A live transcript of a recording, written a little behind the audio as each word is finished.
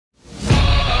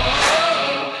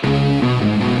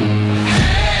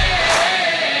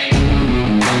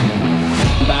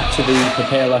the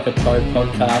Prepare Like a Pro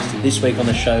podcast. This week on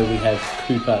the show we have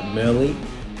CooperMurley.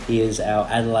 He is our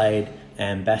Adelaide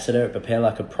ambassador at Prepare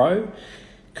Like a Pro.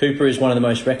 Cooper is one of the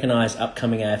most recognised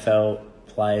upcoming AFL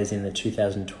players in the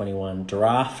 2021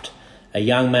 draft. A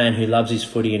young man who loves his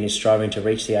footy and is striving to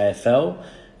reach the AFL,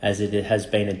 as it has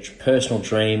been a personal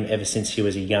dream ever since he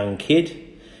was a young kid.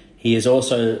 He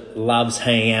also loves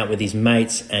hanging out with his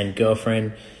mates and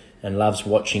girlfriend and loves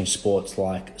watching sports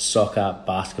like soccer,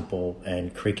 basketball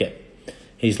and cricket.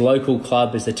 His local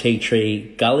club is the Tea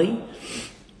Tree Gully,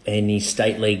 and his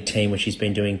state league team, which he's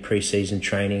been doing pre-season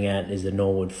training at, is the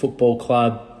Norwood Football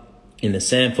Club in the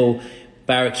Sample,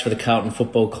 barracks for the Carlton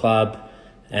Football Club.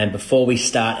 And before we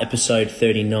start episode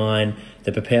 39,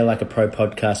 the Prepare Like a Pro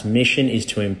podcast mission is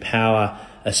to empower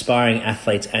aspiring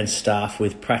athletes and staff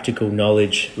with practical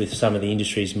knowledge with some of the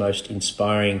industry's most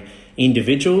inspiring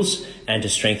individuals and to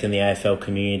strengthen the AFL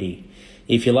community.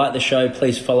 If you like the show,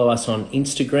 please follow us on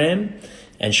Instagram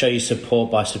and show your support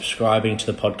by subscribing to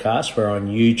the podcast. We're on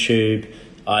YouTube,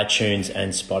 iTunes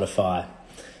and Spotify.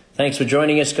 Thanks for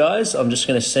joining us, guys. I'm just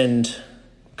going to send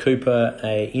Cooper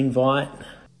an invite.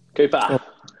 Cooper.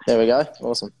 There we go.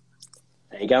 Awesome.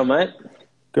 How you going, mate?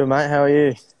 Good, mate. How are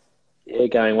you? Yeah,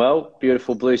 going well.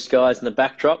 Beautiful blue skies in the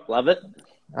backdrop. Love it.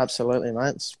 Absolutely,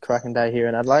 mate. It's a cracking day here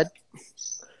in Adelaide.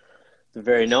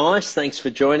 Very nice. Thanks for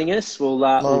joining us. We'll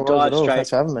dive straight. Thanks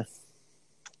for having me.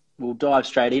 We'll dive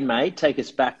straight in, mate. Take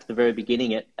us back to the very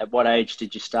beginning. At what age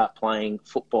did you start playing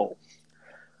football?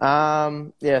 So I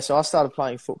started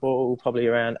playing football probably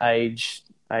around age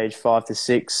 5 to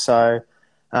 6. So,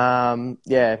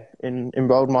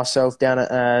 enrolled myself down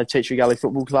at Tea Tree Gully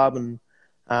Football Club and,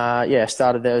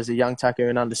 started there as a young tacker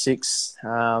in under 6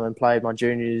 and played my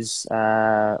juniors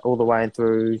all the way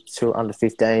through to under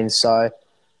 15. So,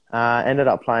 ended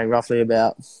up playing roughly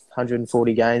about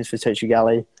 140 games for Tea Tree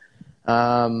Gully.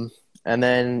 And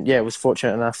then, was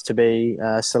fortunate enough to be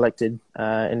selected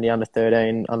in the under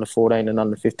 13, under 14 and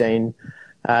under 15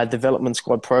 development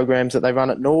squad programs that they run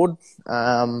at Norwood.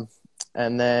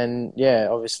 And then,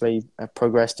 obviously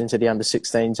progressed into the under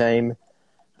 16 team.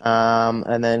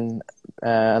 And then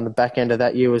on the back end of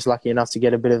that year was lucky enough to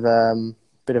get a bit of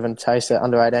a taste at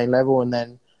under 18 level. And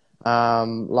then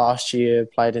last year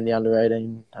played in the under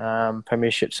 18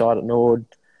 premiership side at Norwood.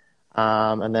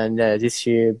 And then this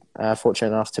year fortunate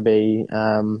enough to be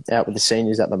out with the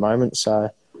seniors at the moment. So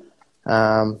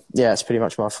it's pretty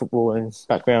much my footballing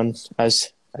background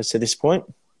as to this point.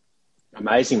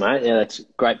 Amazing, mate. Yeah, that's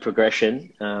great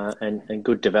progression and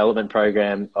good development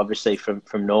program, obviously from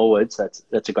Norwood. So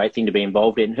that's a great thing to be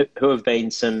involved in. Who have been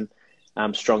some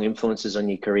strong influences on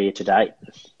your career to date?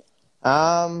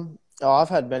 I've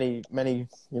had many,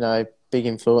 big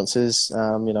influences.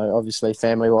 Obviously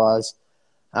family-wise.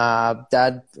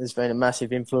 Dad has been a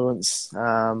massive influence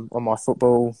on my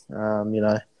football.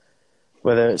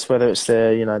 Whether it's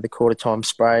the quarter time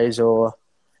sprays or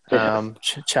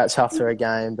chats after a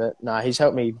game, but no, he's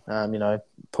helped me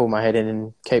pull my head in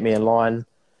and keep me in line.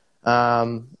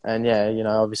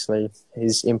 Obviously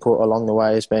his input along the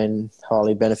way has been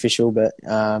highly beneficial. But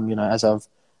as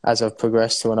I've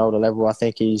progressed to an older level, I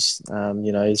think he's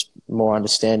more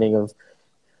understanding of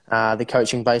the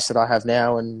coaching base that I have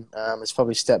now, and has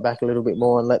probably stepped back a little bit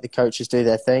more and let the coaches do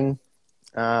their thing.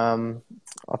 I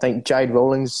think Jade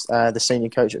Rawlings, the senior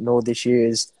coach at Norwood this year,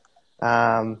 has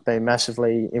been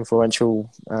massively influential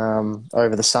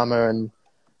over the summer and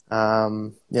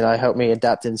helped me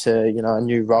adapt into a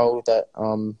new role that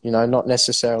not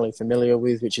necessarily familiar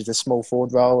with, which is the small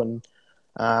forward role. And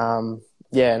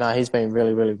he's been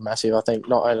really, really massive. I think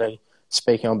not only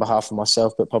speaking on behalf of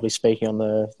myself, but probably speaking on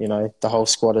the whole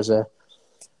squad as a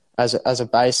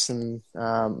base. And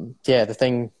the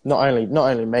thing, not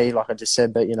only me, like I just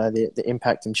said, but the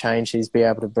impact and change he's been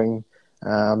able to bring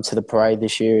to the parade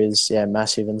this year is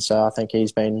massive. And so I think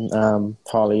he's been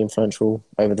highly influential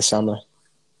over the summer.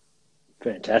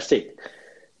 Fantastic.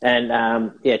 And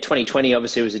 2020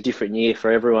 obviously was a different year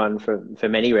for everyone for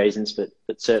many reasons, but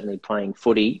certainly playing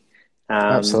footy.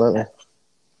 Absolutely.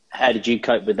 How did you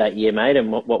cope with that year, mate?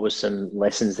 And what were some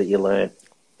lessons that you learned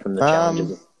from the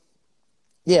challenges?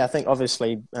 I think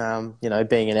obviously,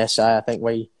 being an SA, I think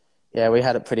we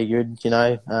had it pretty good,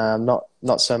 not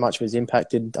so much was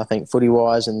impacted, I think,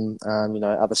 footy-wise and,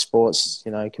 other sports,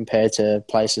 compared to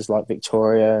places like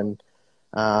Victoria. And,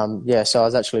 so I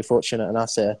was actually fortunate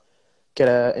enough to get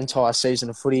an entire season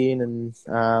of footy in. And,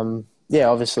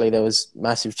 obviously there was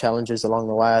massive challenges along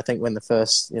the way. I think when the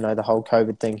first, the whole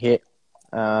COVID thing hit,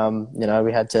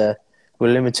 we're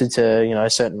limited to,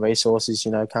 certain resources,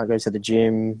 can't go to the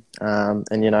gym. And,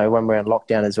 when we're in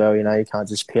lockdown as well, you can't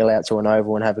just peel out to an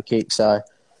oval and have a kick. So,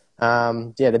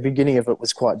 the beginning of it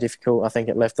was quite difficult. I think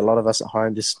it left a lot of us at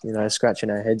home just, scratching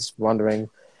our heads, wondering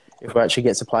if we actually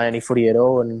get to play any footy at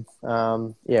all. And,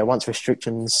 once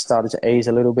restrictions started to ease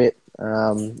a little bit,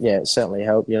 it certainly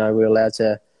helped. We were allowed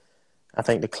to, I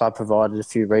think the club provided a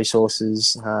few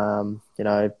resources,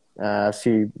 a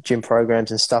few gym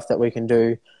programs and stuff that we can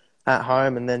do at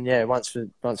home. And then, once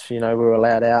we were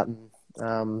allowed out and,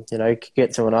 could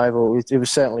get to an oval, it was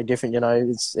certainly different.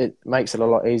 It makes it a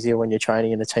lot easier when you're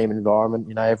training in a team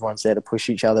environment. Everyone's there to push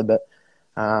each other. But,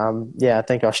 I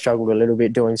think I struggled a little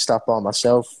bit doing stuff by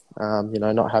myself,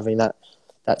 not having that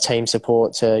team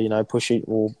support to,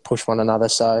 push one another.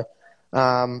 So,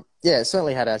 it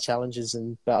certainly had our challenges.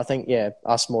 But I think,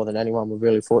 us more than anyone were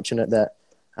really fortunate that,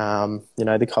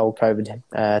 the whole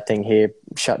COVID thing here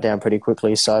shut down pretty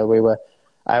quickly. So we were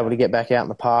able to get back out in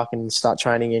the park and start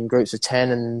training in groups of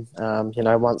 10. And,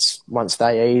 once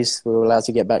they eased, we were allowed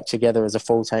to get back together as a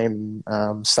full team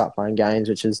and start playing games,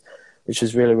 which is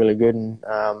really, really good. And,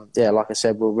 like I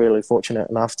said, we're really fortunate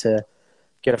enough to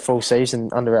get a full season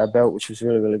under our belt, which was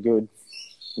really, really good.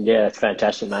 Yeah, that's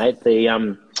fantastic, mate.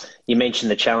 You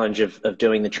mentioned the challenge of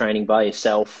doing the training by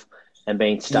yourself and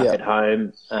being stuck at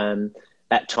home.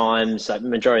 At times, like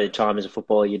majority of the time as a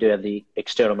footballer, you do have the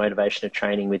external motivation of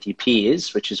training with your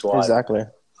peers, which is why exactly a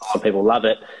lot of people love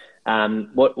it.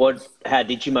 How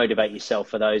did you motivate yourself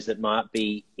for those that might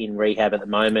be in rehab at the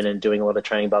moment and doing a lot of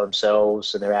training by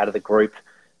themselves and they're out of the group,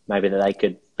 maybe that they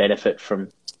could benefit from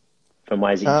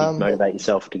ways that you could motivate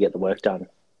yourself to get the work done?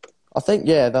 I think,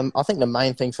 I think the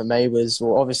main thing for me was,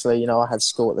 well, obviously, I had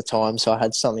school at the time, so I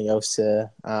had something else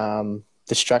to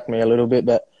distract me a little bit.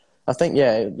 But I think,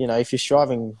 if you're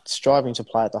striving to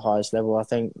play at the highest level, I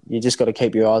think you just got to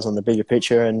keep your eyes on the bigger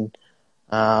picture. And,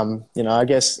 I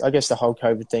guess the whole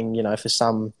COVID thing, for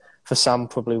some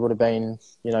probably would have been,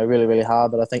 really, really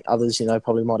hard. But I think others,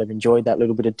 probably might have enjoyed that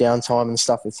little bit of downtime and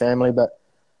stuff with family. But,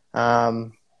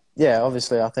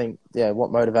 obviously I think,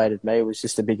 what motivated me was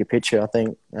just the bigger picture. I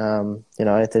think,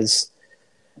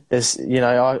 there's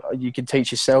you can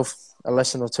teach yourself a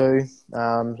lesson or two,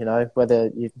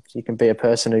 whether you can be a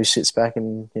person who sits back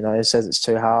and, says it's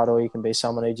too hard, or you can be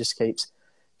someone who just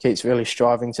keeps really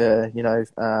striving to,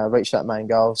 reach that main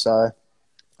goal. So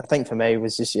I think for me it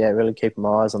was just, really keeping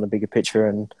my eyes on the bigger picture.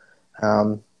 And,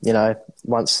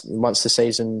 once the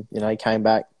season, came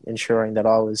back, ensuring that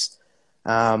I was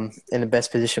in the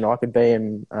best position I could be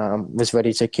and was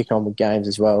ready to kick on with games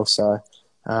as well. So,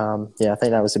 I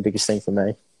think that was the biggest thing for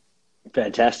me.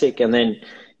 Fantastic. And then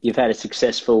you've had a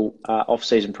successful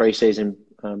off-season, pre-season,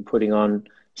 putting on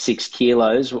 6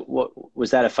 kilos. What was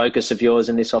that a focus of yours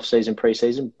in this off-season,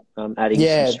 pre-season, adding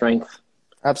some strength?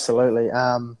 Absolutely.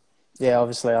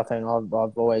 Obviously, I think I've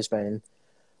always been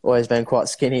quite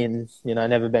skinny and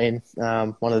never been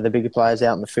one of the bigger players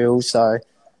out in the field. So,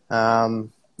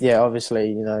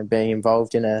 obviously, being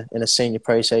involved in a senior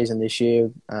pre-season this year,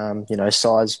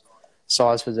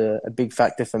 size was a big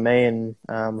factor for me and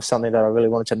was something that I really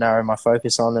wanted to narrow my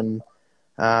focus on. And,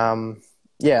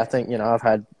 I think, I've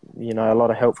had, a lot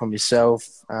of help from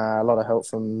yourself, a lot of help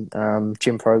from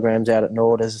gym programs out at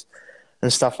Norwood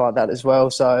and stuff like that as well.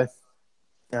 So,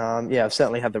 I've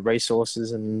certainly had the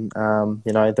resources and,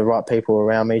 the right people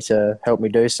around me to help me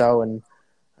do so. And,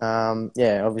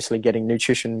 obviously getting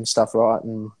nutrition and stuff right.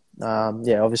 And,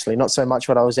 obviously not so much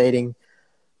what I was eating,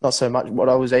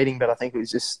 but I think it was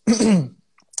just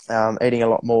eating a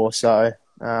lot more. So,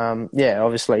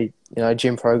 obviously,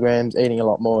 gym programs, eating a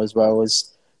lot more as well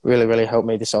has really, really helped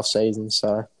me this off-season.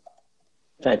 So,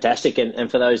 fantastic.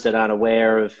 And for those that aren't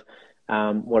aware of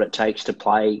what it takes to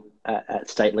play at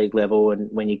state league level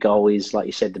and when your goal is, like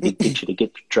you said, the big picture to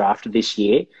get drafted this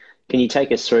year, can you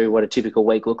take us through what a typical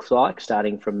week looks like,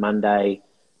 starting from Monday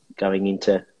going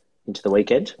into the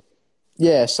weekend?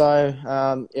 Yeah, so,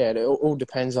 it all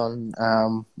depends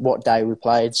on what day we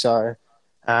played. So,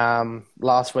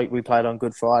 last week we played on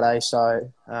Good Friday,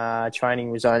 so training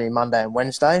was only Monday and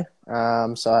Wednesday.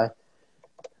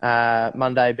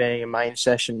 Monday being a main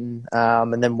session,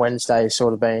 and then Wednesday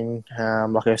sort of being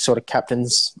like a sort of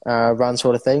captain's run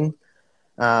sort of thing.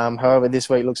 However, this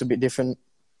week looks a bit different.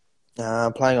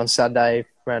 Playing on Saturday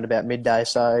around about midday,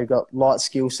 so got light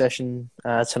skill session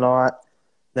tonight.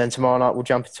 Then tomorrow night we'll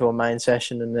jump into a main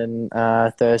session, and then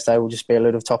Thursday will just be a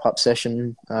little top-up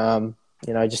session,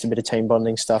 just a bit of team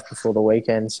bonding stuff before the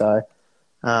weekend. So,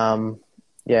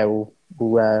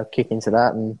 we'll kick into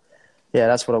that, and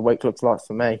that's what a week looks like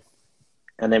for me.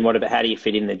 And then how do you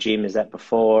fit in the gym? Is that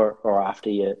before or after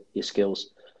your skills?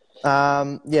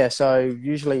 So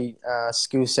usually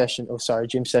gym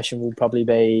session will probably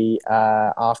be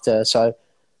after. So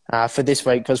For this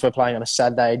week, because we're playing on a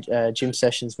Saturday, gym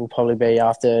sessions will probably be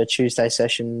after Tuesday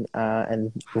session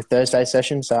and Thursday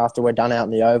session. So after we're done out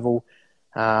in the oval,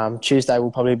 Tuesday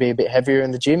will probably be a bit heavier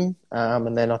in the gym,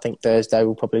 and then I think Thursday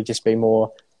will probably just be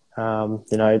more,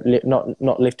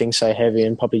 not lifting so heavy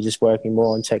and probably just working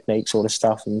more on technique sort of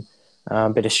stuff and a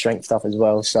bit of strength stuff as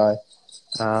well. So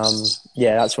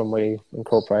that's when we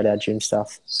incorporate our gym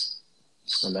stuff.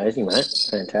 Amazing, mate.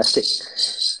 Fantastic.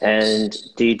 And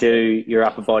do you do your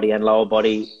upper body and lower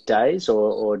body days,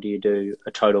 or do you do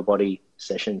a total body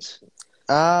sessions?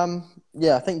 I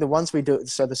think the ones we do,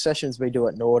 so the sessions we do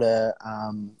at Knoll,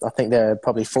 I think they're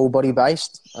probably full body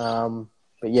based. But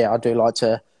yeah, I do like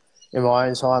to, in my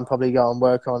own time, probably go and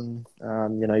work on,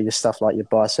 your stuff like your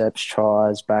biceps,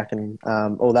 tries, back, and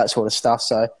all that sort of stuff.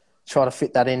 So try to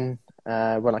fit that in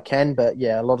when I can. But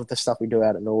yeah, a lot of the stuff we do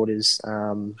out at Knoll is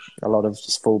a lot of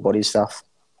just full body stuff.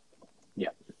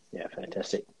 Yeah,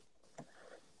 fantastic.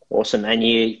 Awesome. And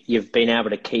you've been able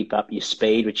to keep up your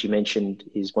speed, which you mentioned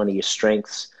is one of your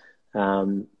strengths.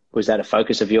 Was that a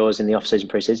focus of yours in the off-season,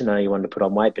 pre-season? I know you wanted to put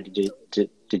on weight, but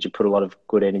did you put a lot of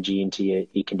good energy into your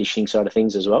conditioning side of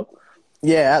things as well?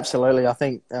 Yeah, absolutely. I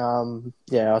think, I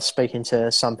was speaking to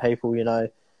some people, you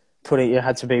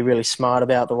had to be really smart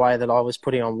about the way that I was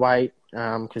putting on weight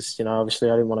because, obviously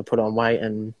I didn't want to put on weight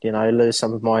and, lose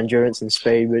some of my endurance and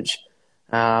speed, which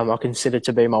I consider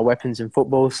to be my weapons in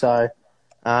football. So,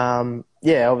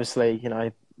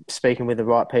 obviously, speaking with the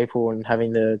right people and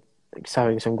having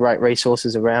some great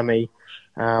resources around me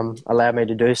allowed me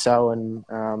to do so. And,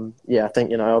 I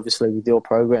think, obviously with your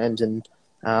programs and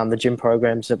the gym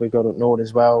programs that we've got at Norwood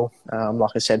as well,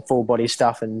 like I said, full body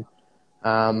stuff and,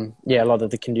 a lot of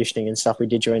the conditioning and stuff we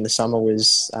did during the summer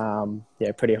was,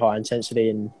 pretty high intensity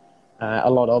and a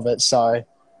lot of it. So,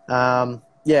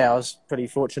 I was pretty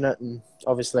fortunate and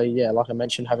obviously, like I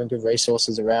mentioned, having good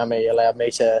resources around me allowed me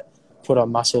to put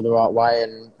on muscle the right way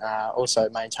and also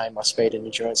maintain my speed and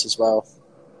endurance as well.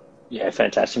 Yeah,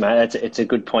 fantastic, mate. It's a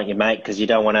good point you make because you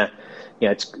don't want to,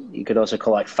 you could also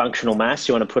call it functional mass.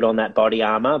 You want to put on that body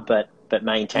armor, but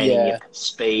maintaining your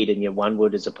speed and your one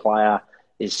wood as a player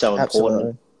is so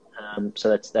important.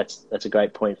 Absolutely. So that's a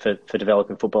great point for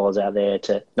developing footballers out there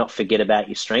to not forget about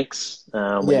your strengths.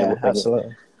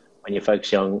 Absolutely. When you're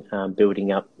focusing on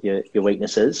building up your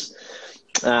weaknesses.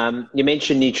 You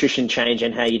mentioned nutrition change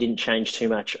and how you didn't change too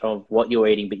much of what you were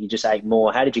eating, but you just ate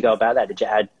more. How did you go about that? Did you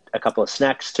add a couple of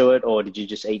snacks to it, or did you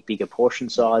just eat bigger portion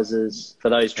sizes? For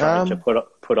those trying to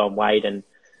put on weight and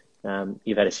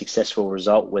you've had a successful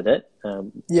result with it.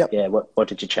 What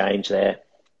did you change there?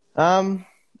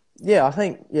 I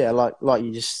think like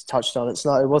you just touched on,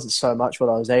 it wasn't so much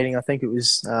what I was eating. I think it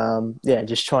was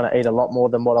just trying to eat a lot more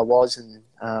than what I was, and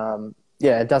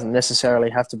it doesn't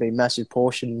necessarily have to be massive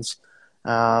portions.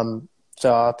 So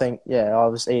I think I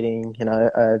was eating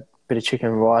a bit of chicken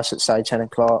and rice at say 10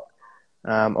 o'clock.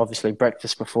 Obviously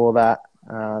breakfast before that.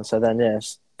 So then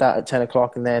that at 10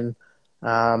 o'clock and then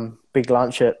big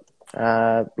lunch at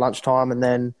lunchtime and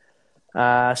then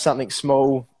something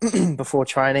small before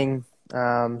training.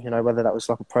 Whether that was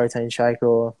like a protein shake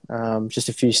or just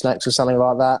a few snacks or something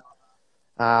like that.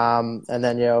 And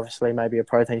then, obviously maybe a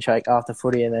protein shake after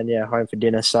footy and then, home for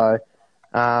dinner. So,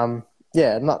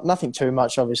 nothing too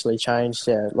much obviously changed.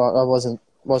 Like I wasn't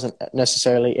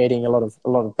necessarily eating a lot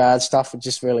of bad stuff. It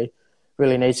just really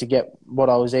needs to get what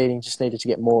I was eating, just needed to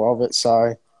get more of it.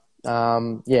 So,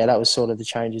 that was sort of the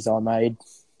changes I made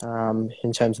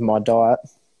in terms of my diet.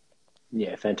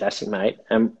 Yeah, fantastic, mate.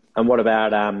 And what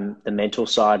about the mental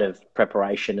side of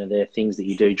preparation? Are there things that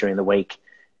you do during the week,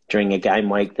 during a game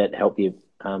week, that help you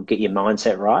get your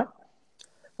mindset right?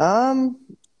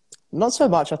 Not so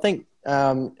much. I think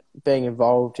being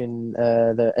involved in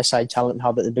the SA Talent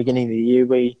Hub at the beginning of the year,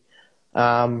 we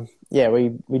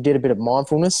did a bit of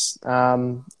mindfulness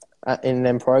in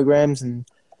them programs, and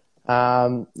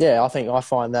I think I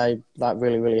find that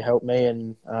really helped me,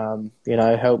 and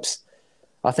helps.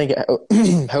 I think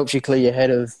it helps you clear your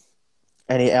head of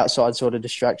any outside sort of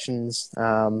distractions.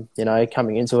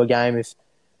 Coming into a game,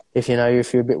 if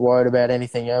you're a bit worried about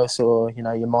anything else, or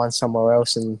your mind's somewhere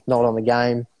else and not on the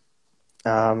game,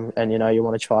 and you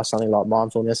want to try something like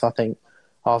mindfulness, I think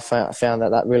I've found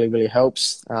that really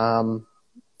helps.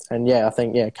 I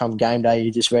think come game day,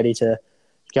 you're just ready to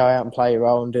go out and play your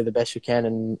role and do the best you can,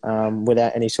 and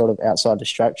without any sort of outside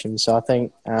distractions. So I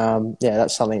think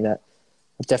that's something that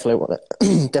I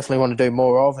definitely want to do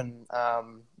more of, and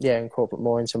incorporate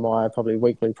more into my probably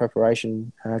weekly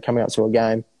preparation coming up to a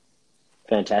game.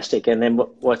 Fantastic. And then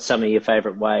what's some of your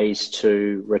favourite ways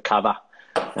to recover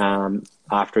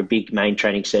after a big main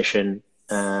training session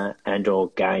and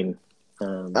or game?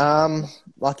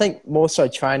 I think more so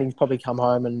training, probably come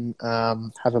home and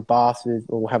have a bath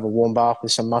or have a warm bath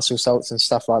with some muscle salts and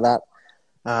stuff like that.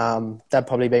 That'd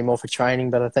probably be more for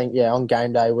training. But I think, on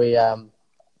game day, we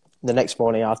the next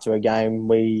morning after a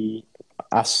game,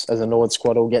 us as a Norwood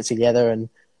squad all get together and,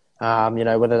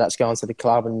 whether that's going to the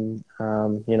club and,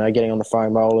 getting on the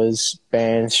foam rollers,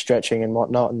 bands, stretching and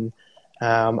whatnot. And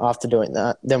after doing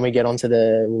that, then we get onto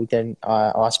the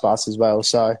ice baths as well.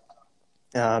 So,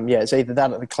 it's either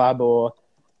that at the club or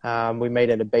we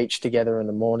meet at a beach together in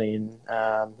the morning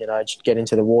and, just get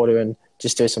into the water and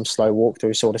just do some slow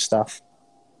walkthrough sort of stuff.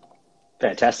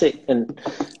 Fantastic. And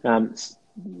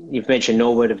you've mentioned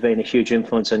Norwood have been a huge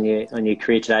influence on your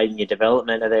career today and your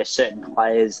development. Are there certain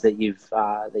players that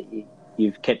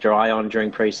you've kept your eye on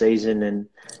during pre-season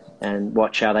and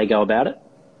watch how they go about it?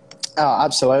 Oh,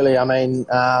 absolutely. I mean,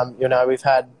 we've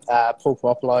had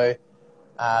Puopolo,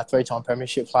 three-time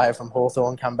premiership player from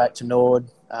Hawthorn, come back to Norwood,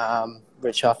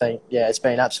 which I think, it's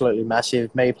been absolutely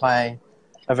massive. Me playing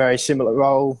a very similar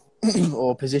role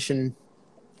or position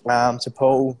to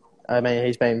Paul. I mean,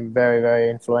 he's been very, very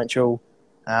influential.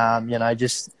 I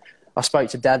spoke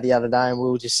to Dad the other day and we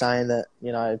were just saying that,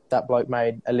 that bloke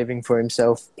made a living for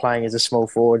himself playing as a small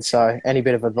forward. So any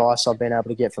bit of advice I've been able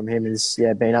to get from him has,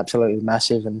 been absolutely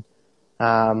massive. And,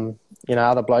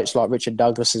 other blokes like Richard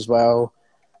Douglas as well,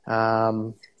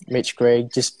 Mitch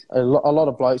Grigg, just a lot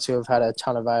of blokes who have had a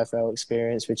ton of AFL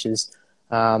experience, which is,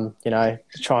 try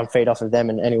and feed off of them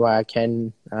in any way I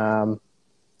can.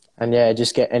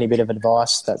 Just get any bit of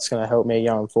advice that's going to help me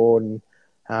going forward. And,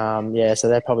 so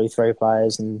they're probably three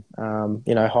players and,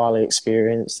 highly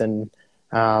experienced and,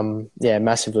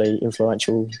 massively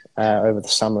influential over the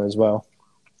summer as well.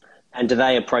 And do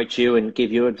they approach you and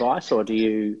give you advice, or do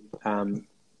you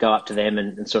go up to them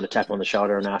and sort of tap on the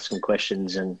shoulder and ask them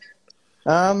questions? And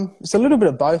it's a little bit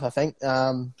of both, I think.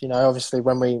 Obviously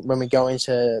when we go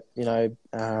into,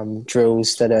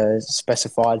 drills that are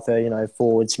specified for,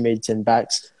 forwards, mids and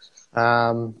backs,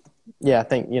 I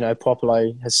think,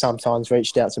 Puopolo has sometimes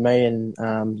reached out to me and,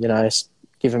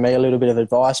 given me a little bit of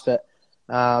advice. But,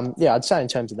 I'd say in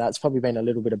terms of that, it's probably been a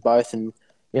little bit of both. And,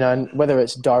 whether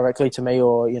it's directly to me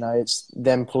or, it's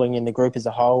them pulling in the group as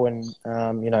a whole and,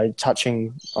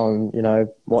 touching on,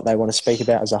 what they want to speak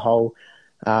about as a whole,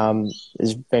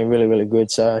 has been really, really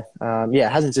good. So, it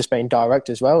hasn't just been direct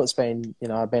as well. It's been,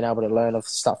 I've been able to learn of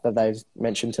stuff that they've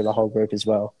mentioned to the whole group as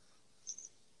well.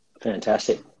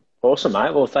 Fantastic. Awesome,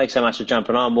 mate. Well, thanks so much for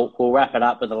jumping on. We'll wrap it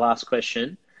up with the last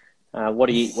question. What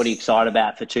are you excited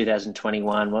about for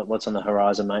 2021? What's on the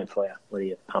horizon, mate, for you? What are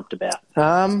you pumped about?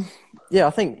 I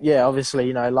think,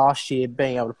 obviously, last year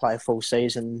being able to play a full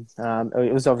season,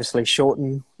 it was obviously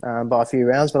shortened by a few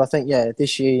rounds. But I think,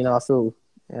 this year, I feel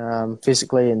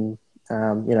physically and,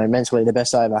 mentally the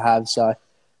best I ever have. So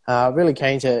really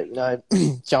keen to,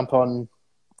 jump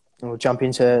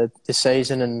into this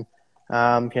season and,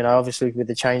 obviously with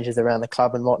the changes around the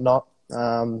club and whatnot,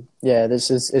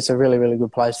 it's a really, really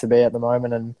good place to be at the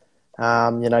moment. And,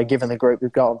 given the group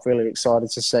we've got, I'm really excited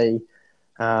to see,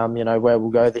 where we'll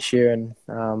go this year. And,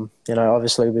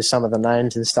 obviously with some of the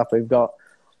names and stuff we've got,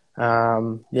 I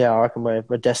reckon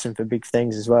we're destined for big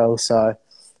things as well. So,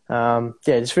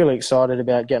 just really excited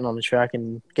about getting on the track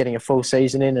and getting a full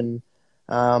season in. And,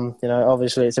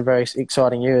 obviously it's a very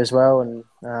exciting year as well. And,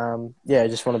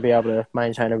 just want to be able to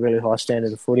maintain a really high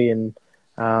standard of footy. And,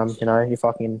 if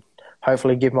I can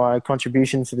hopefully give my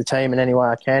contribution to the team in any way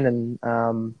I can. And,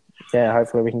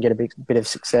 hopefully we can get a bit of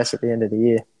success at the end of the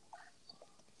year.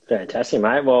 Fantastic,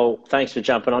 mate. Well, thanks for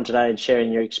jumping on today and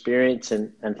sharing your experience.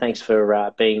 And thanks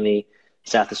for being the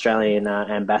South Australian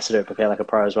ambassador at Prepare Like a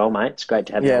Pro as well, mate. It's great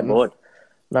to have you on board.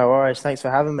 No worries. Thanks for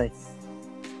having me.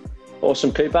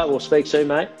 Awesome, Cooper. We'll speak soon,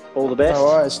 mate. All the best. No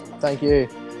worries. Thank you.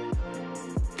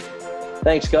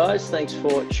 Thanks, guys. Thanks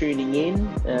for tuning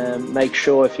in. Make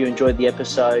sure if you enjoyed the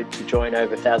episode to join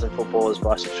over 1,000 footballers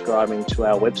by subscribing to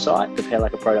our website,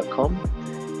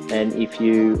 preparelikeapro.com. And if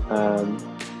you are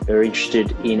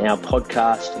interested in our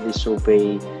podcast, this will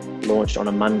be launched on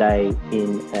a Monday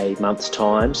in a month's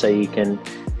time. So you can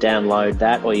download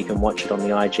that or you can watch it on the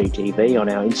IGTV on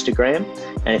our Instagram.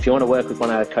 And if you want to work with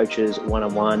one of our coaches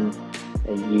one-on-one,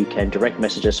 you can direct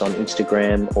message us on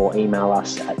Instagram or email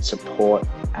us at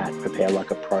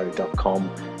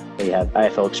support@preparelikeapro.com. We have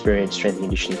AFL experienced strength and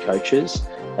conditioning coaches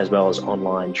as well as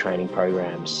online training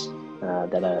programs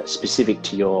that are specific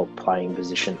to your playing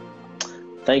position.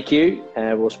 Thank you,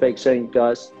 and we'll speak soon,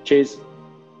 guys. Cheers.